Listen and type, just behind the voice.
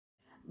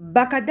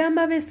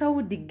Bwakadama be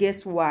Saudi,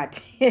 guess what?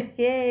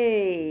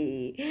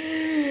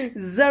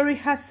 Zari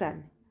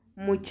Hassan,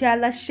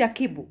 Muchala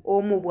Shakibu,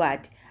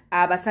 Omubwat,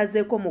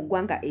 abasazeko mu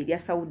ggwanga erya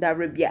Saudi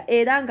Arabia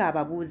era nga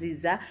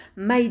ababuuziza,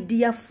 my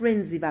dear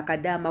friends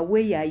Bwakadama,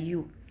 where are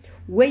you?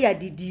 Where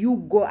did you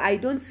go? I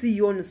don't see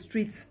you on the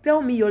streets.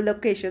 Tell me your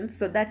location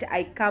so that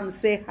I come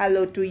say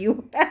hello to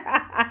you.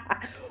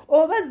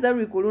 Oba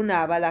Zari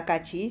kuluna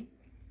abalakachi.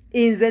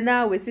 Inze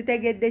naawe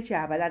sitegedde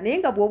kyabala naye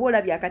nga bw'oba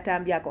olabye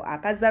akatambi ako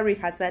aka Zari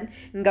Hassan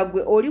nga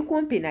gwe oli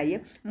kumpi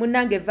naye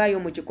munnange vaayo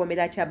mu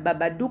kikomera kya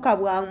baba dduka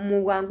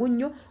mu bwangu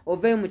nnyo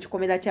oveeyo mu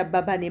kikomera kya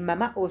baba ne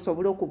mama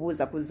osobole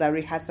okubuuza ku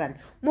Zari Hassan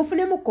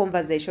mufunemu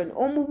conversation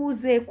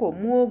omubuuzeeko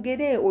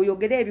mwogere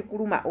oyogere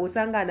ebikuluma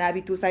osanga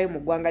anaabituusayo mu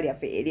ggwanga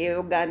lyaffe erya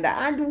Uganda.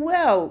 And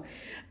well,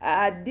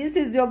 this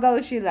is your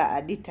girl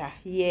Sheila Adita.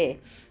 Yeah,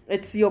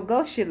 it's your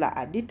girl Sheila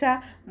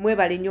Adita.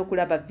 Mwebale nnyo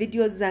okulaba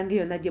videos zange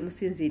yonna gye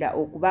musinziira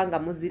okubanga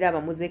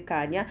muziraba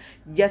muzekkaanya.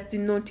 Just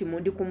not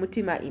mundi ku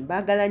mutima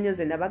imbagala nnyo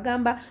nze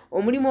nabagamba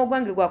omulimu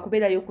ogwange gwa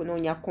kubeerayo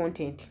kunoonya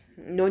content.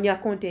 Noonya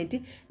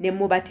content ne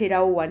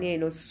mubateerawo wano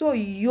eno. So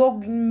your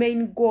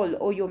main goal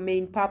or your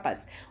main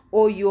purpose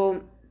or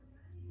your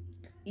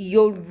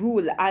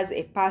rule as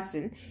a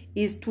person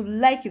is to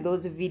like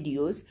those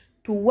videos,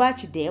 to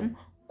watch them,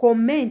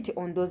 comment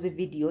on those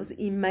videos,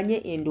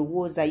 imanye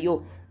endowooza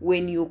yo.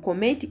 When you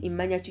comment,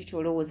 imanya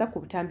chicholowooza ku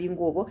butambi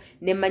ng'obwo,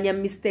 ne manya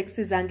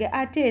mistakes zange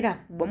ate era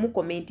bwe mu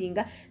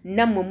commentinga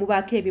nammwe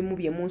mubaako ebimu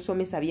bye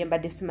munsomesa bye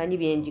mbadde simanyi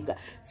byenjiga.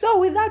 So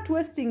without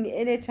wasting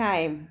any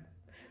time,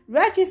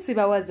 lwaki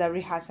sibawa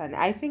Zari Hassan?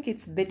 I think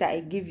it's better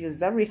I give you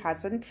Zari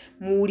Hassan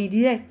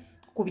muwulirire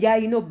ku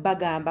byalina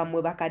obbagamba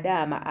mmwe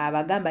Bwakadama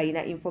abagamba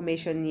alina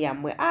information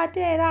yammwe.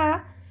 Ate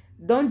era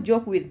don't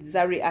joke with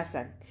Zari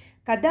Hassan.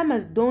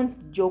 Kadamas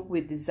don't joke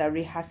with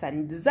Zari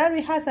Hassan.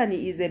 Zari Hassan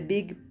is a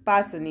big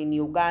person in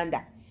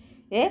Uganda.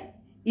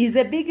 Is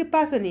a big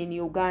person in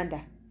Uganda.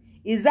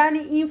 Is an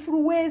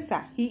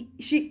influencer.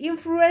 She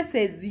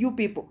influences you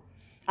people.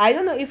 I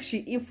don't know if she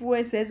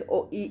influences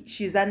or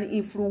she's an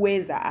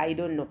influencer. I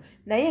don't know.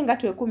 Naye nga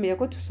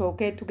twekumireko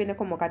tusooke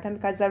tugendeko mu katambi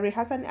ka Zari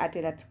Hassan ate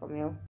era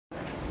tukomewo.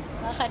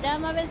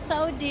 Bwakadama be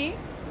Saudi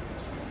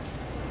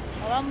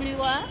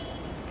abamuliwa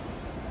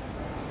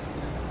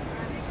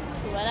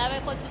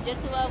tubalabeko tujje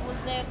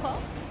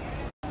tubabuzeeko.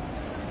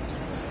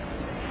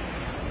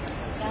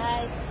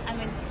 Guys,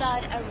 I'm in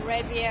Saudi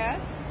Arabia.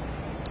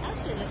 I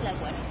actually look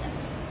like one of them.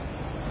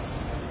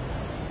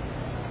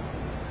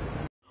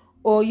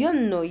 Oyo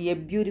nno ye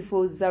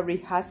beautiful Zari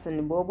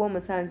Hassan bw'oba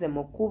omusanze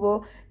mu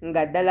kkubo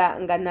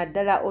nga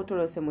naddala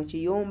otolose mu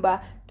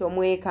kiyumba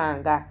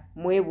tomwekanga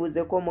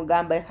mwebuuzeko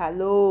mugambe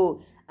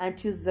hello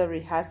Auntie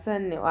Zari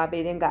Hassan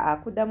abeere nga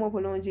akuddamu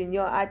bulungi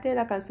nnyo ate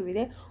era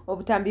kansubire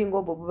obutambi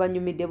ng'obwo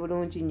bubanyumidde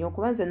bulungi nnyo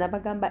kuba nze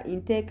nabagamba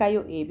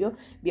inteekayo ebyo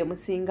bye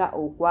musinga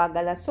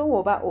okwagala. So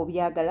oba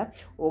obyagala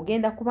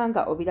ogenda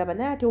kubanga obiraba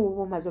naye ate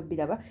woba omaze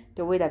obiraba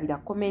teweerabira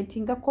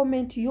commentinga.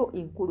 Comment yo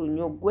nkulu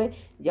nnyo. Gwe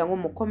jangu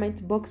mu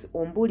comment box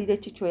ombuulire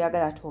ki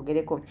ky'oyagala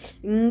twogereko.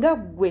 Nga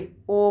gwe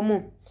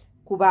omu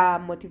kuba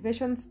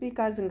motivation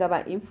speakers,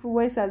 ngaba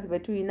influencers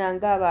betuyina,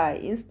 ngaba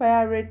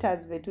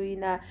inspirators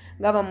betuyina,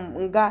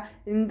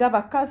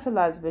 ngaba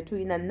counselors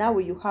betuyina. Now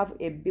you have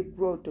a big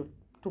role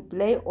to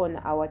play on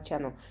our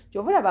channel.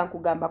 Jovula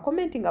bankugamba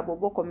commenting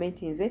abobo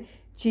commentinze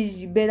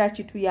kibeera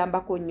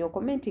kituyambako nnyo.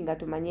 Commenting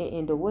tumanye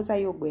endowooza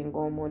yo gwe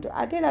ng'omuntu.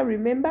 Ate era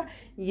remember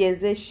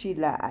yenze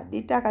Sheila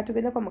Adita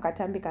katugendeko mu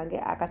katambi kange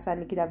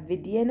akasaanikira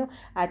video eno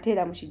ate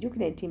era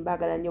mukijjukire nti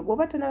mbaagala nnyo.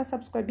 Bw'oba tonaba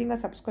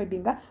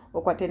subscribinga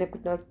okwate ne ku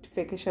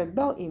notification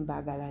bell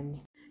imbaagala nnyo.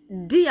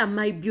 Dear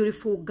my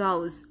beautiful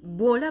girls,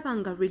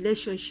 bw'olabanga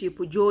relationship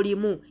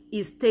gy'olimu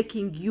is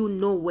taking you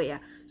nowhere,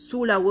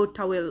 suula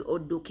wotawel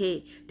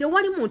odduke.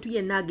 Tewali muntu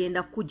yenna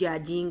agenda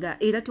kujajinga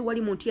era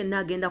tewali muntu yenna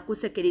agenda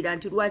kusekerera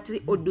nti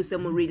lwaki odduse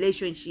mu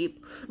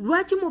relationship.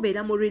 Lwaki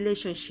mubeera mu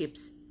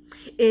relationships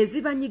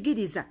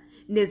ezibanyigiriza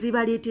ne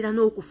zibaleetera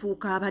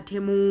n'okufuuka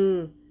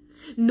abatemu,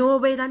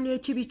 n'obeera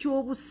n'ekibi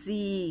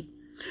ky'obusi,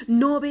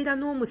 n'obeera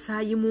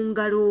n'omusaayi mu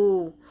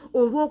ngalo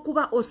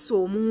olw'okuba ossa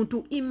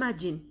omuntu.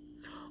 Imagine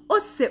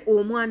osse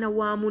omwana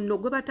wa munno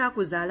gwe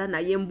bataakuzaala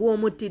naye mbu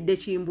omuttidde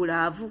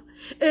kimbulaavu.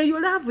 Eyo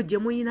laavu gye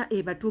muyina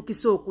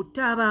ebatuukisa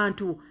okutta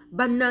abantu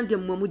bannange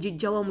mmwe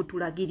mugijjawa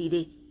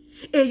mutulagirire.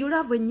 Eyo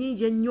laavu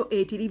ennyingi ennyo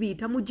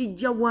etiribiyita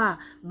mugijjawa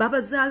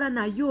babazaala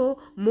nayo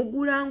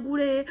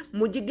mugulangule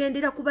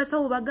mugigendera ku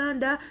basawo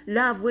baganda.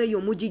 Laavu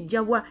eyo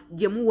mugijjawa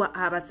gye muwa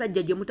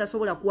abasajja gye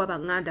mutasobola kuwa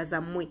banganda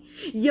zammwe.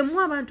 Ye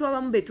mu abantu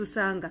abamu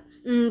betusanga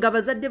nga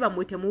bazadde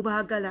bammwe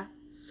temubaagala,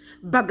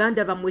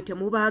 baganda bammwe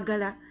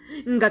temubaagala,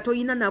 nga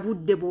toyina na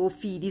budde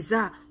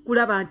bw'ofiiriza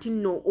kulaba nti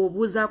nno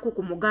obuuzaako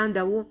ku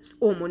muganda wo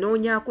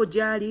omunoonyaako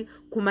gy'ali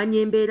kumanya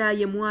embeera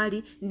ye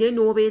mwali nde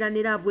n'obeera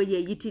ne laavu eyo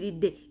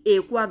eyitiridde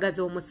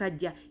ekwagaza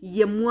omusajja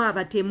ye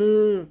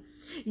mwabatemu.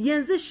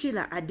 Yenze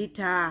Sheila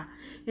Adita.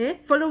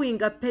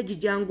 Following a page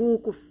jangu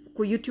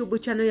ku YouTube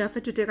channel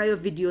yaffe tuteekayo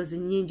videos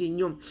nnyingi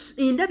nnyo.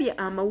 Ndabye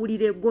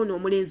amawulire g'ono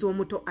omulenzi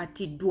omuto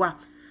atiddwa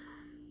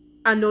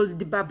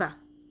Arnold Baba.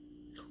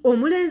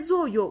 omulenzi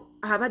oyo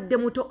abadde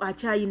muto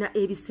akyayina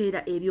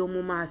ebiseera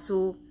eby'omu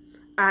maaso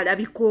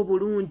alabika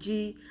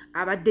obulungi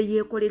abadde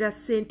yeekolera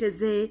ssente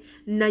ze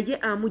naye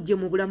amujje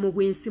mu bulamu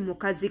bw'ensi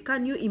mukazi.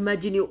 Can you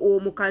imagine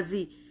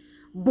omukazi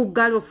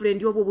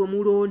bugirlfriend obwo bwe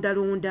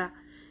mulondalonda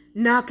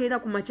n'akeera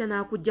ku makya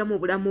n'akujja mu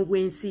bulamu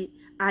bw'ensi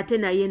ate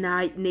naye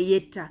ne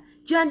yetta?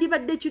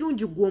 Kyandibadde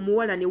kirungi gwe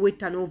omuwala ne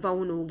wetta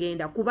n'ovaawo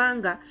n'ogenda,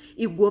 kubanga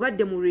igwe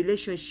obadde mu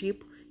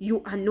relationship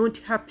you are not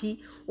happy.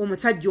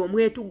 Omusajja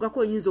omwetuggako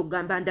oyinza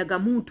okugamba ndaga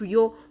muntu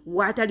yo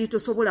waatali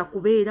tosobola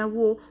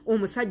kubeerawo,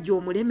 omusajja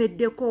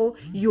omulemeddeko,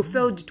 you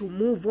failed to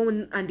move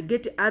on and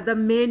get other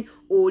men.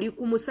 Oli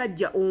ku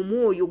musajja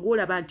omwoyo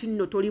gw'olaba nti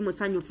nno toli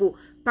musanyufu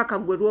paka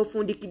gwe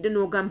lw'ofundikidde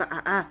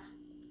n'ogamba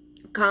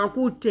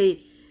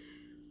kankute.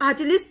 At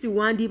least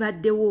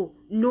wandibaddewo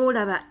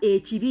n'olaba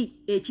ekibi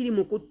ekiri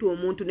mu kutta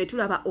omuntu ne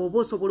tulaba oba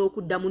osobola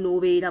okuddamu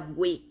n'obeera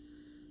gwe.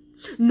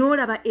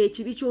 N'olaba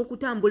ekibi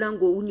ky'okutambula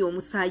ng'owunya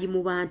omusaayi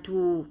mu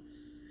bantu.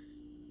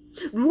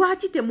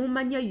 Lwaki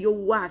temumanya your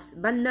worth?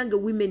 Bannange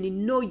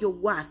women know your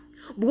worth.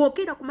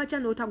 Bw'okeera ku makya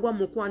n'otagwa mu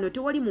mukwano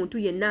tewali muntu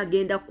yenna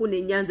agenda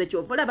kunenyanze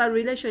kyova olaba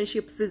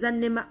relationships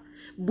zannema.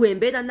 Bwe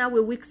mbeera naawe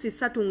weeks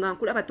 3 nga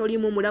nkulaba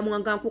tolimu mulamu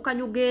nga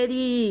nkukanyuga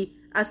eri.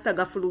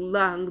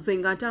 Astagfirullah, nze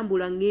nga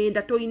ntambula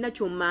ngenda toyina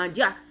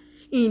kyomanja.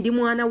 Ndi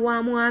mwana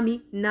wa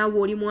mwami naawe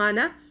oli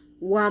mwana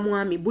wa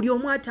mwami. Buli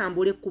omu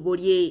atambula ekkubo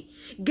lye.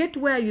 Get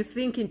where you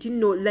think nti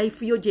nno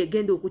life yo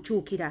gyegenda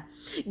okukyukira.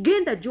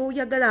 Genda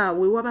gy'oyagala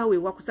we waba we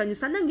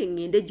wakusanyusa, nange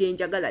ngende gye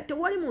njagala.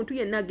 Tewali muntu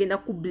yenna agenda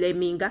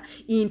kublaminga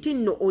nti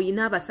nno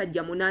oyina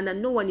abasajja 8.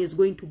 No one is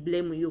going to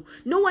blame you.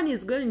 No one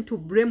is going to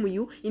blame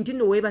you nti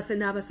nno weebase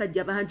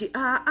n'abasajja bangi.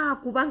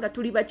 Kubanga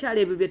tuli bakyala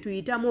ebyo bye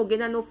tuyitamu,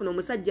 ogenda n'ofuna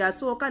omusajja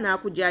asooka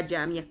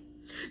n'akujaajamya.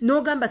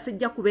 N'ogamba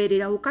sijja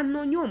kubeererawo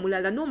kannoonya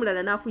omulala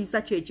n'omulala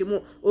n'akuyisa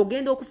kyekimu.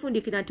 Ogenda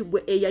okufundikira nti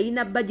gwe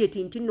eyayina budget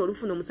nti nno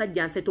olufuna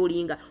omusajja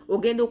nsetolinga.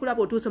 Ogenda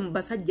okulaba otuuse mu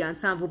basajja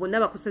 7 bonna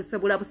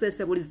bakusesebula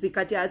busesebulizi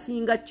kati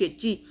asinga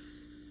kyeki.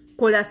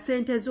 Kola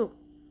ssente zo.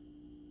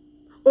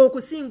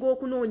 Okusinga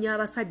okunoonya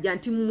abasajja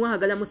nti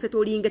mwagala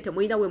musetolinge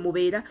temuyina we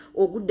mubeera,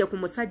 ogudde ku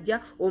musajja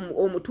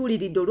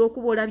omutuuliridde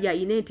olw'okuba olabye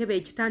ayina entebe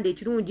ekitanda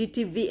ekirungi,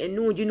 TV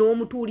ennungi,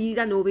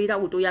 n'omutuulirira n'obeera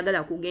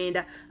butoyagala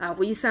kugenda.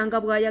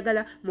 Akuyisanga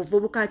bw'ayagala,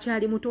 muvubuka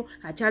akyali muto,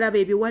 akyalaba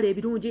ebiwala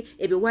ebirungi,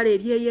 ebiwala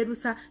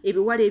ebyeyerusa,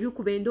 ebiwala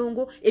ebikuba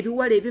endongo,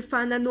 ebiwala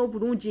ebifaanana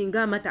obulungi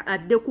ng'amata.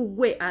 Adde ku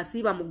gwe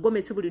asiiba mu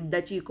ggomesi buli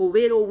ddakiika,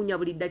 obeera owunya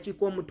buli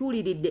ddakiika,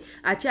 omutuuliridde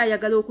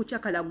akyayagala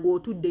okucakala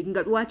gw'otudde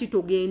nga lwaki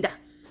togenda?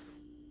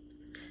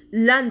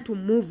 Learn to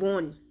move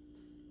on.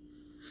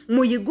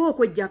 Muyigo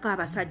okwejjako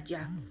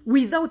abasajja.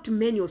 Without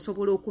men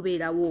osobola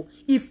okubeerawo.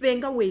 Ife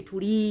nga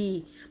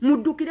weetuli.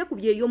 Muddukire ku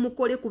byeyo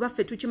mukole kuba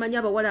ffe tukimanya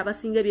abawala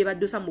abasinga bye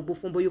baddusa mu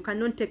bufumbo. You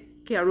cannot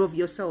take care of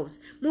yourselves.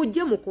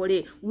 Mujje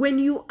mukole. When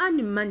you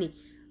earn money,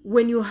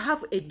 when you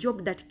have a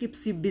job that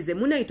keeps you busy,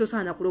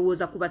 munayitosaana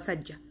kulowooza ku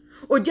basajja.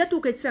 Ojja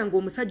tuuka ekisanga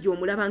omusajja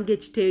omulaba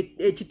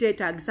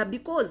ng'ekiteetaagisa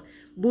because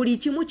buli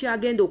kimu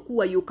kyagenda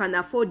okuwa you can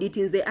afford it.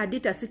 Nze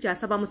adita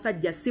sikyasaba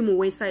musajja simu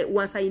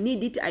once I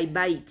need it I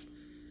buy it.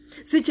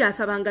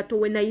 Sikyasaba ngatto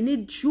when I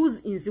need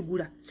shoes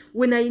nzigula.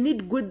 When I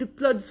need good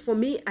clothes for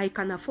me I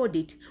can afford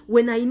it.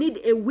 When I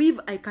need a weave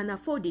I can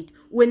afford it.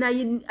 When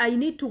I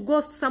need to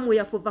go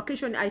somewhere for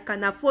vacation I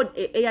can afford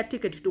an air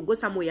ticket to go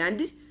somewhere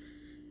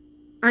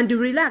and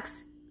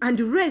relax and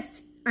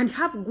rest and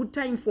have good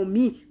time for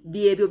me.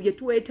 Byebyo bye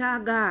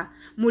twetaaga.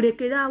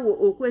 Mulekeraawo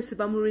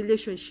okwesiba mu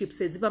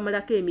relationships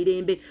ezibamalako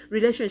emirembe,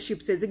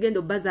 relationships ezigenda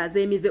obbazaaza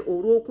emize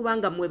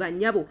olw'okubanga mwe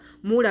bannyabo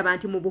mulaba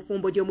nti mu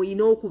bufumbo gye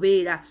muyina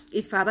okubeera.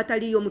 Ife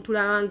abataliyo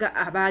mutulanga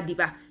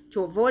abaadiba.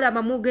 Kyova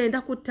olaba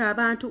mugenda kutta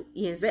abantu.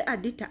 Yenze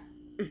adita.